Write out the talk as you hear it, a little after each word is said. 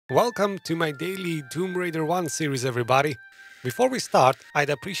Welcome to my daily Tomb Raider 1 series, everybody. Before we start, I'd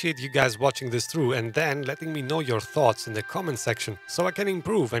appreciate you guys watching this through and then letting me know your thoughts in the comment section so I can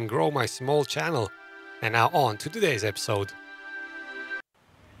improve and grow my small channel. And now on to today's episode.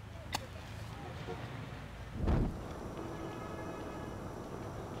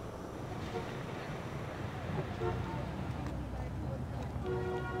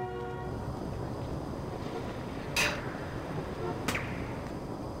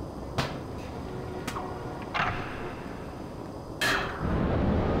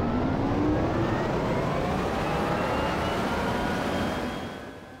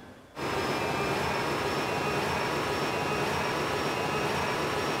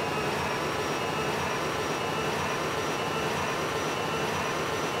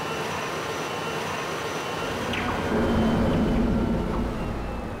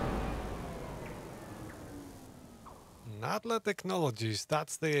 Natla Technologies,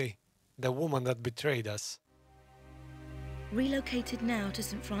 that's the woman that betrayed us. Relocated now to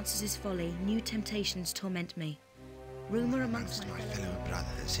St. Francis's Folly, new temptations torment me. Rumor amongst my fellow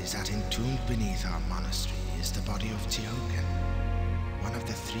brothers is that entombed beneath our monastery is the body of Tihocan, one of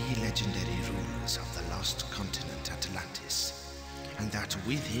the three legendary rulers of the lost continent Atlantis, and that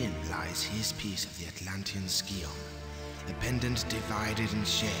within lies his piece of the Atlantean Scion, the pendant divided and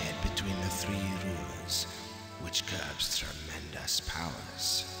shared between the three rulers, which curbs tremendous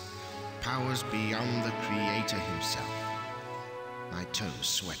powers. Powers beyond the Creator himself. My toes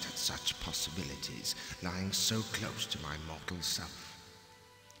sweat at such possibilities, lying so close to my mortal self.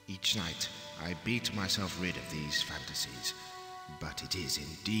 Each night, I beat myself rid of these fantasies, but it is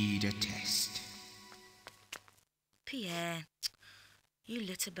indeed a test. Pierre, you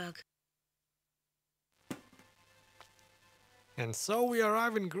litterbug. And so we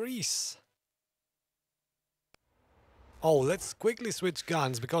arrive in Greece. Oh, let's quickly switch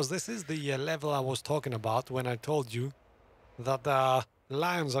guns, because this is the level I was talking about when I told you that the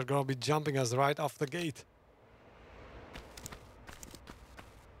lions are gonna be jumping us right off the gate.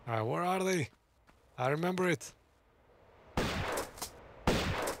 Alright, where are they? I remember it.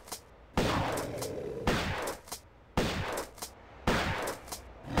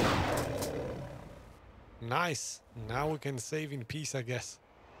 Nice. Now we can save in peace, I guess.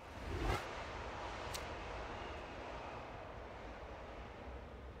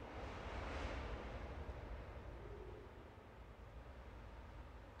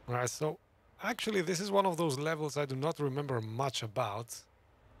 Alright, so actually this is one of those levels I do not remember much about.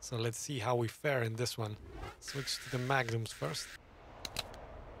 So let's see how we fare in this one. Switch to the magnums first.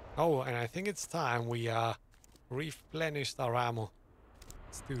 Oh, and I think it's time we replenished our ammo.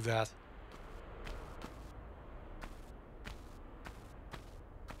 Let's do that.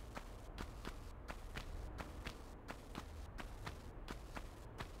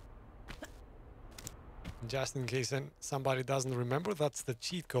 Just in case somebody doesn't remember, that's the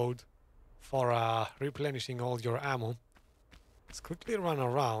cheat code for replenishing all your ammo. Let's quickly run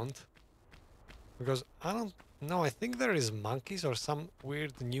around, because I don't know, I think there is monkeys or some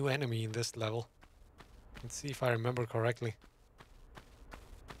weird new enemy in this level. Let's see if I remember correctly.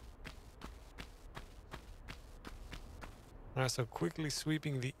 Alright, so quickly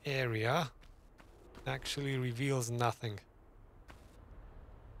sweeping the area actually reveals nothing.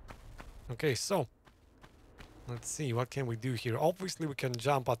 Okay, so let's see, what can we do here? Obviously we can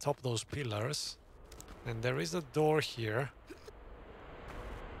jump atop those pillars. And there is a door here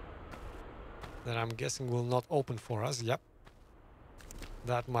that I'm guessing will not open for us. Yep.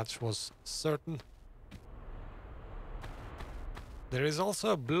 That much was certain. There is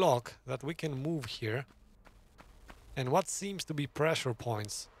also a block that we can move here. And what seems to be pressure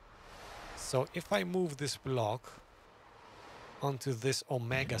points. So if I move this block onto this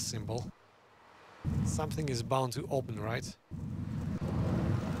omega symbol, something is bound to open, right?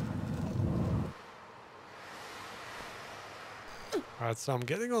 Alright, so I'm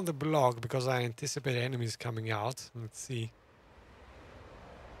getting on the block because I anticipate enemies coming out. Let's see.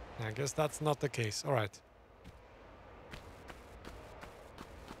 I guess that's not the case. Alright.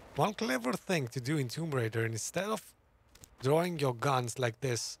 One clever thing to do in Tomb Raider, instead of drawing your guns like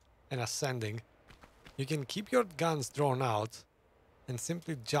this and ascending, you can keep your guns drawn out and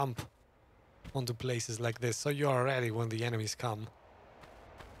simply jump onto places like this, so you are ready when the enemies come.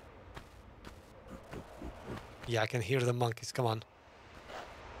 Yeah, I can hear the monkeys, come on.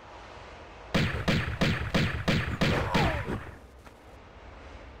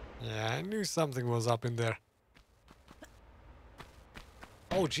 Yeah, I knew something was up in there.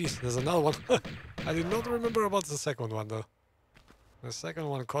 Oh jeez, there's another one. I did not remember about the second one though. The second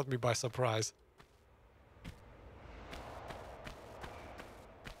one caught me by surprise.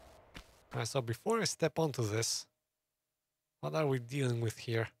 Alright, so before I step onto this, what are we dealing with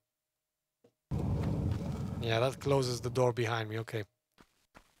here? Yeah, that closes the door behind me, okay.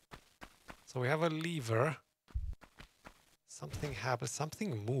 So we have a lever. Something happened,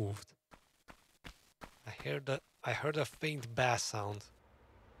 something moved. I heard a faint bass sound.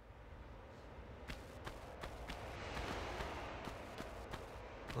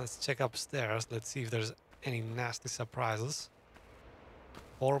 Let's check upstairs. Let's see if there's any nasty surprises.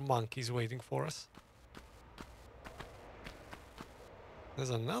 Or monkeys waiting for us. There's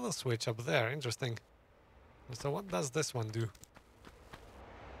another switch up there. Interesting. So what does this one do?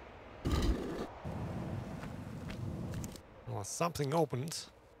 Well, something opened.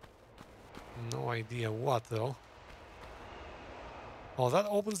 No idea what though. Oh, that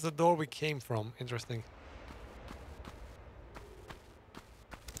opens the door we came from. Interesting.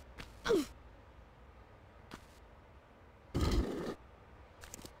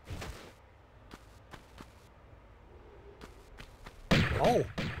 Oh!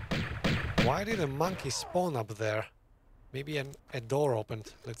 Why did a monkey spawn up there? Maybe a door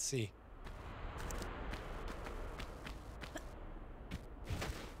opened. Let's see.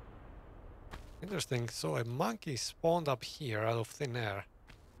 Interesting. So a monkey spawned up here out of thin air.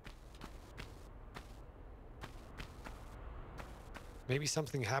 Maybe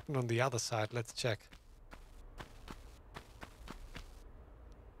something happened on the other side. Let's check.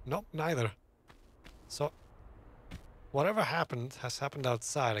 Nope, neither. So whatever happened has happened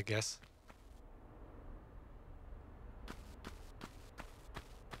outside, I guess.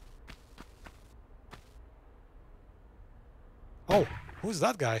 Oh, who's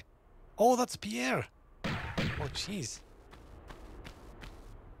that guy? Oh, that's Pierre. Oh, jeez.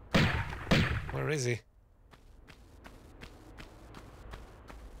 Where is he?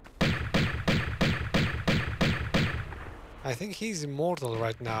 I think he's immortal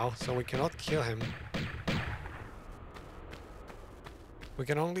right now, so we cannot kill him. We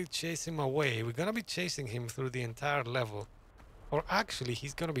can only chase him away. We're gonna be chasing him through the entire level. Or actually,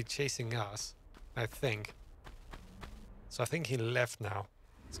 he's gonna be chasing us, I think. So I think he left now.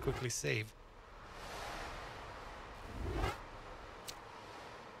 Let's quickly save.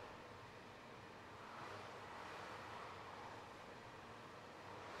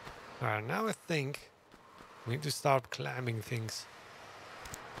 Alright, now I think we need to start climbing things.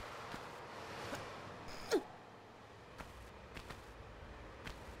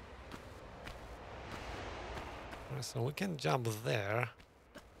 Alright, so we can jump there.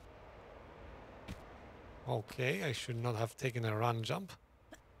 Okay, I should not have taken a run jump.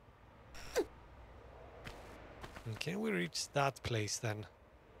 And can we reach that place then?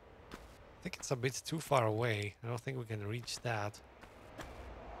 I think it's a bit too far away. I don't think we can reach that.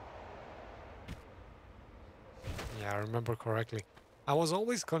 Yeah, I remember correctly. I was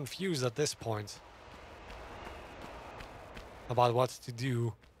always confused at this point about what to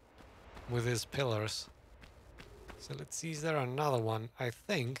do with these pillars. So let's see, is there another one? I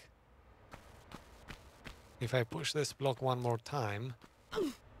think if I push this block one more time,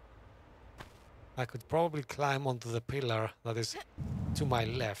 I could probably climb onto the pillar that is to my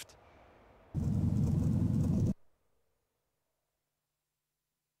left.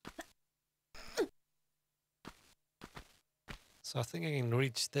 So I think I can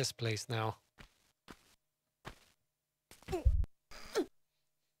reach this place now.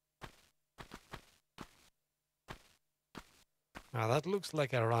 Now that looks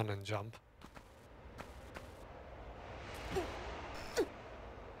like a run and jump.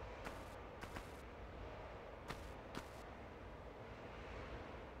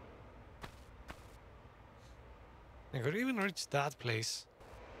 I could even reach that place.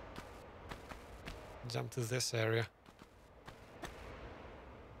 Jump to this area.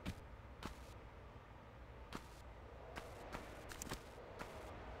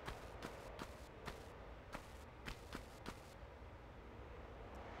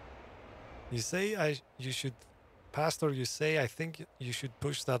 You say you should, Pastor, you say I think you should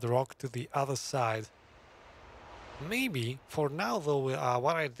push that rock to the other side. Maybe, for now though,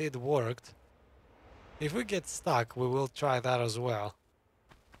 what I did worked. If we get stuck, we will try that as well.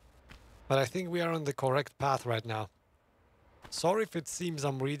 But I think we are on the correct path right now. Sorry if it seems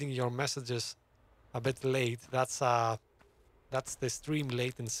I'm reading your messages a bit late. That's the stream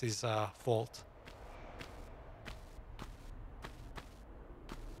latency's fault.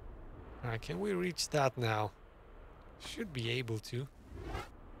 Alright, can we reach that now? Should be able to.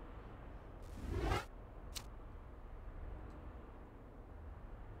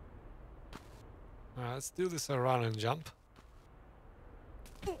 Alright, let's do this a run and jump.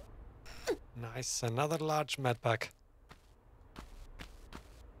 Nice, another large med pack.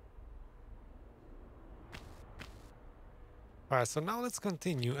 Alright, so now let's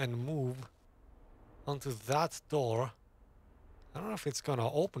continue and move onto that door. I don't know if it's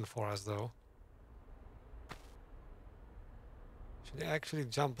gonna open for us though. Should I actually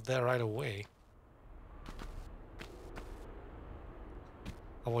jump there right away?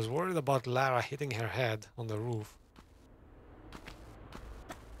 I was worried about Lara hitting her head on the roof.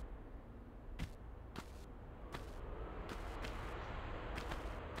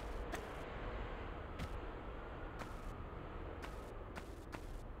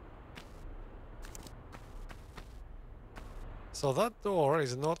 So that door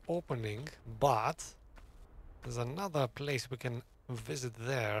is not opening, but there's another place we can visit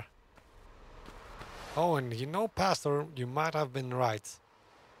there. Oh, and you know, Pastor, you might have been right.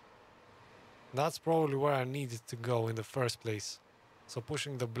 That's probably where I needed to go in the first place. So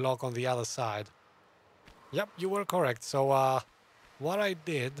pushing the block on the other side. Yep, you were correct. So what I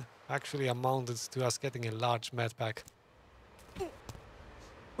did actually amounted to us getting a large med pack.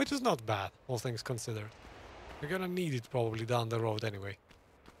 Which is not bad, all things considered. We're gonna need it probably down the road anyway.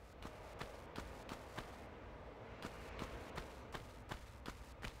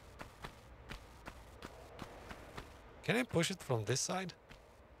 Can I push it from this side?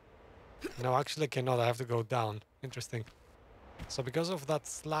 No, actually I cannot. I have to go down. Interesting. So because of that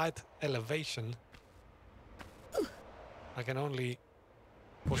slight elevation, I can only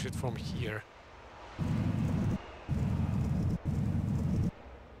push it from here.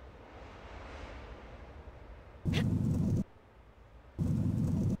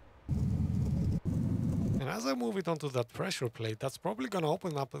 And as I move it onto that pressure plate, that's probably gonna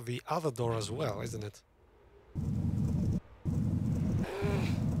open up the other door as well, isn't it?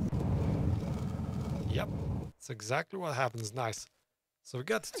 Yep, that's exactly what happens. Nice. So we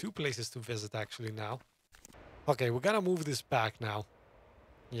got two places to visit actually now. Okay, we gotta move this back now.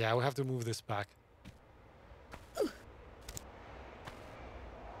 Yeah, we have to move this back.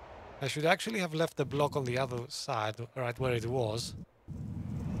 I should actually have left the block on the other side, right where it was.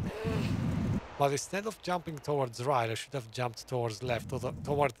 But instead of jumping towards right, I should have jumped towards left, or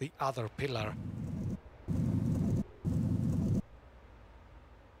toward the other pillar.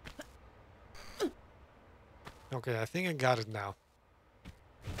 Okay, I think I got it now.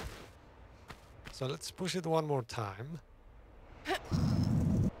 So let's push it one more time.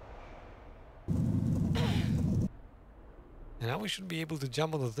 And now we should be able to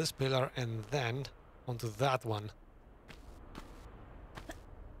jump onto this pillar and then onto that one.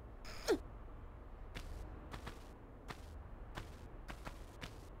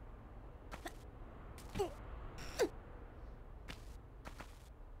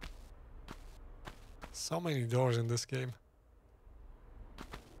 So many doors in this game.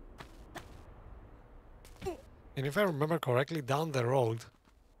 And if I remember correctly, down the road,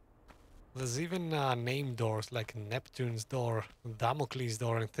 there's even name doors like Neptune's door, Damocles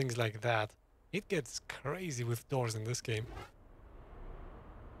door, and things like that. It gets crazy with doors in this game.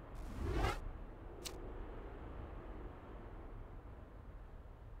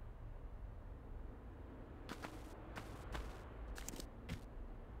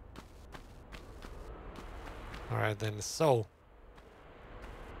 Alright then, so...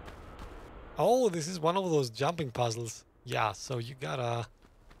 Oh, this is one of those jumping puzzles. Yeah, so you gotta...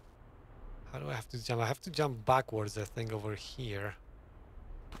 How do I have to jump? I have to jump backwards, I think, over here.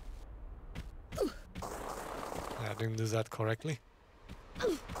 I didn't do that correctly.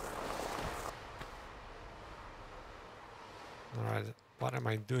 Alright, what am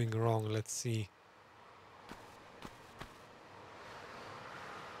I doing wrong? Let's see.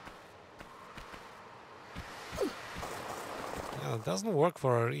 Yeah, it doesn't work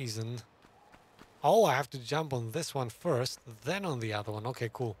for a reason. Oh, I have to jump on this one first, then on the other one. Okay,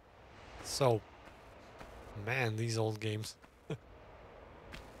 cool. So, man, these old games.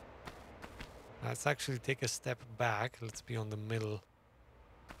 Let's actually take a step back. Let's be on the middle.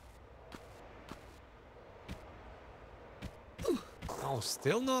 Oh,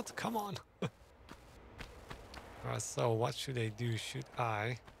 still not? Come on. Alright, so what should I do? Should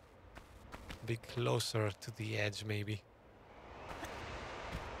I be closer to the edge, maybe?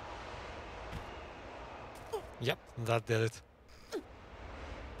 Yep, that did it.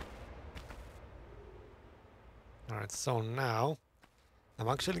 Alright, so now I'm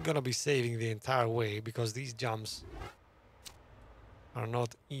actually gonna be saving the entire way because these jumps are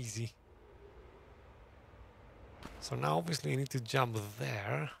not easy. So now obviously I need to jump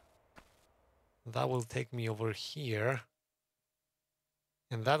there. That will take me over here.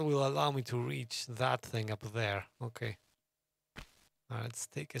 And that will allow me to reach that thing up there. Okay. Alright, let's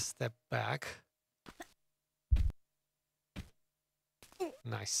take a step back.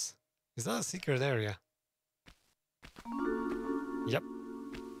 Nice. Is that a secret area?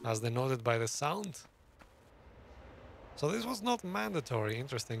 as denoted by the sound. So this was not mandatory.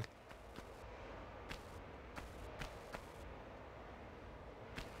 Interesting.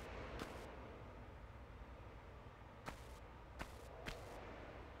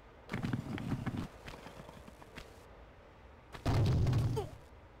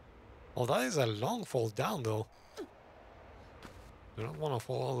 Oh, that is a long fall down, though. You don't want to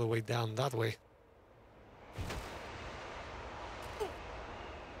fall all the way down that way.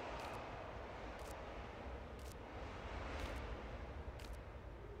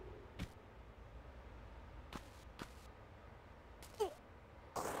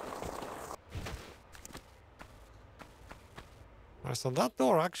 Right, so that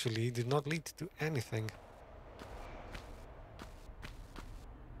door actually did not lead to anything.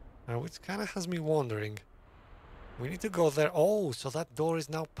 Which kind of has me wondering. We need to go there. Oh, so that door is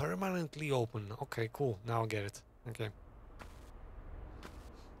now permanently open. Okay, cool. Now I get it. Okay.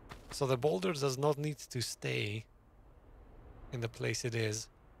 So the boulder does not need to stay in the place it is.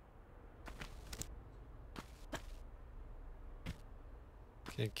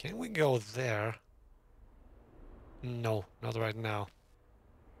 Okay, can we go there? No, not right now.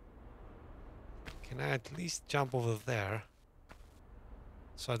 Can I at least jump over there?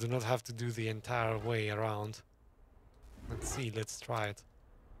 So I do not have to do the entire way around. Let's see, let's try it.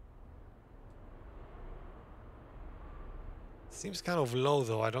 Seems kind of low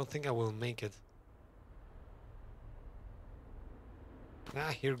though, I don't think I will make it. Ah,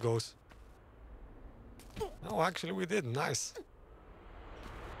 here goes. Oh, actually we did, nice.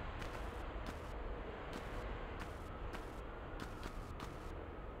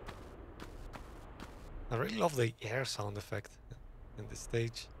 I really love the air sound effect in this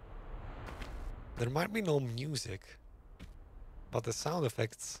stage. There might be no music, but the sound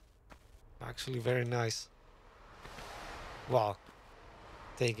effects are actually very nice. Well,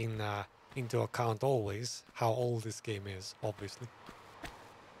 taking into account always how old this game is, obviously.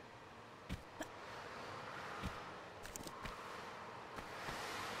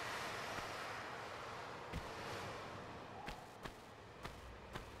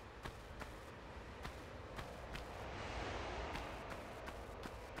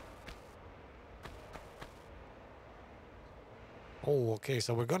 Oh, okay,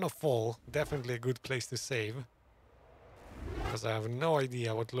 so we're gonna fall. Definitely a good place to save. Because I have no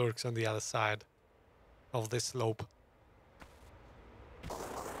idea what lurks on the other side of this slope.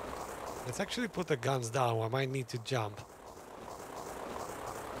 Let's actually put the guns down. I might need to jump.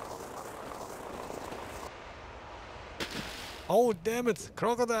 Oh, damn it!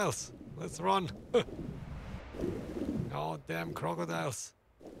 Crocodiles! Let's run! Oh, damn crocodiles!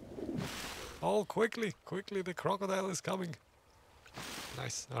 Oh, quickly! Quickly, the crocodile is coming!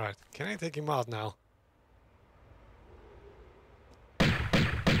 Nice. Alright, can I take him out now?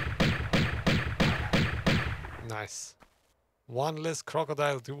 Nice. One less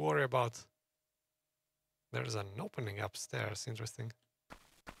crocodile to worry about. There's an opening upstairs. Interesting.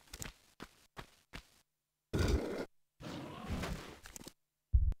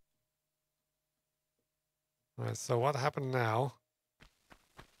 Alright, so what happened now?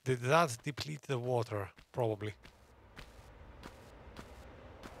 Did that deplete the water? Probably.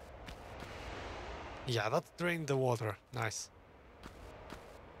 Yeah, that drained the water. Nice.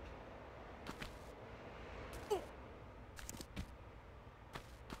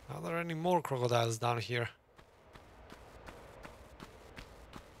 Are there any more crocodiles down here?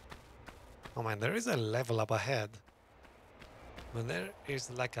 Oh man, there is a level up ahead. But there is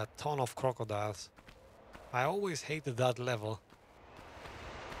like a ton of crocodiles. I always hated that level.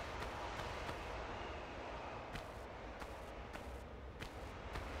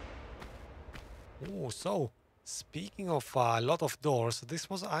 Oh, so speaking of a lot of doors, this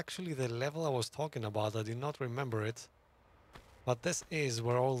was actually the level I was talking about. I did not remember it. But this is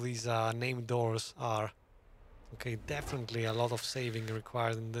where all these named doors are. Okay, definitely a lot of saving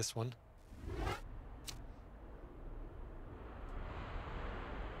required in this one.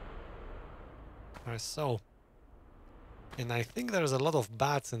 Alright, so. And I think there's a lot of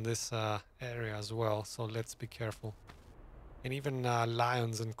bats in this area as well, so let's be careful. And even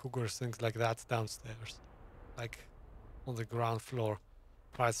lions and cougars, things like that downstairs. Like on the ground floor.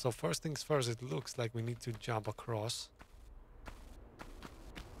 Alright, so first things first, it looks like we need to jump across.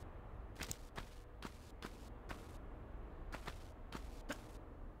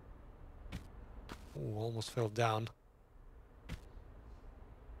 Ooh, almost fell down.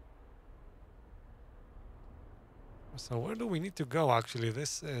 So where do we need to go actually?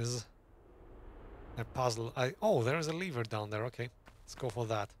 This is a puzzle. Oh, there's a lever down there. Okay, let's go for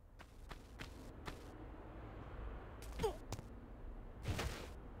that.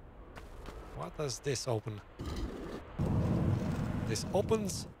 What does this open? This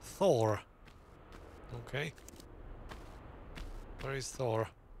opens Thor. Okay. Where is Thor?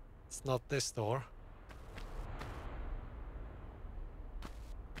 It's not this door.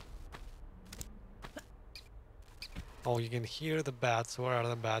 Oh, you can hear the bats. Where are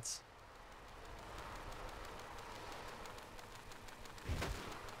the bats?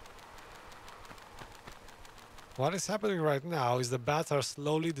 What is happening right now is the bats are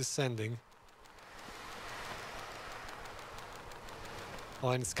slowly descending. Oh,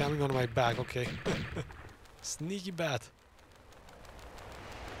 and it's coming on my back, okay. Sneaky bat.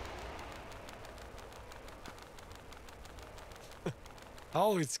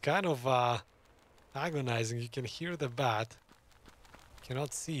 Oh, it's kind of agonizing. You can hear the bat.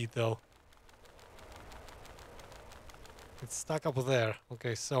 Cannot see it though. It's stuck up there.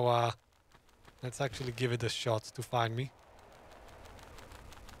 Okay, so let's actually give it a shot to find me.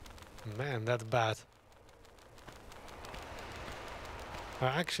 Man, that bat.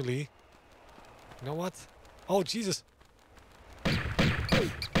 Actually, you know what? Oh, Jesus!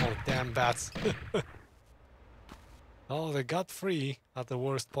 Oh, damn bats. Oh, they got free at the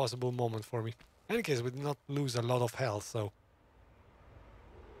worst possible moment for me. In any case, we did not lose a lot of health, so...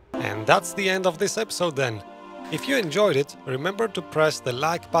 And that's the end of this episode then. If you enjoyed it, remember to press the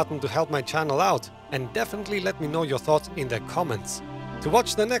like button to help my channel out, and definitely let me know your thoughts in the comments. To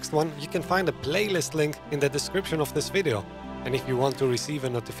watch the next one, you can find a playlist link in the description of this video. And if you want to receive a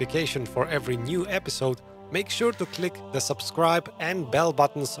notification for every new episode, make sure to click the subscribe and bell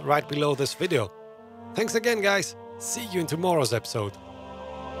buttons right below this video. Thanks again, guys. See you in tomorrow's episode.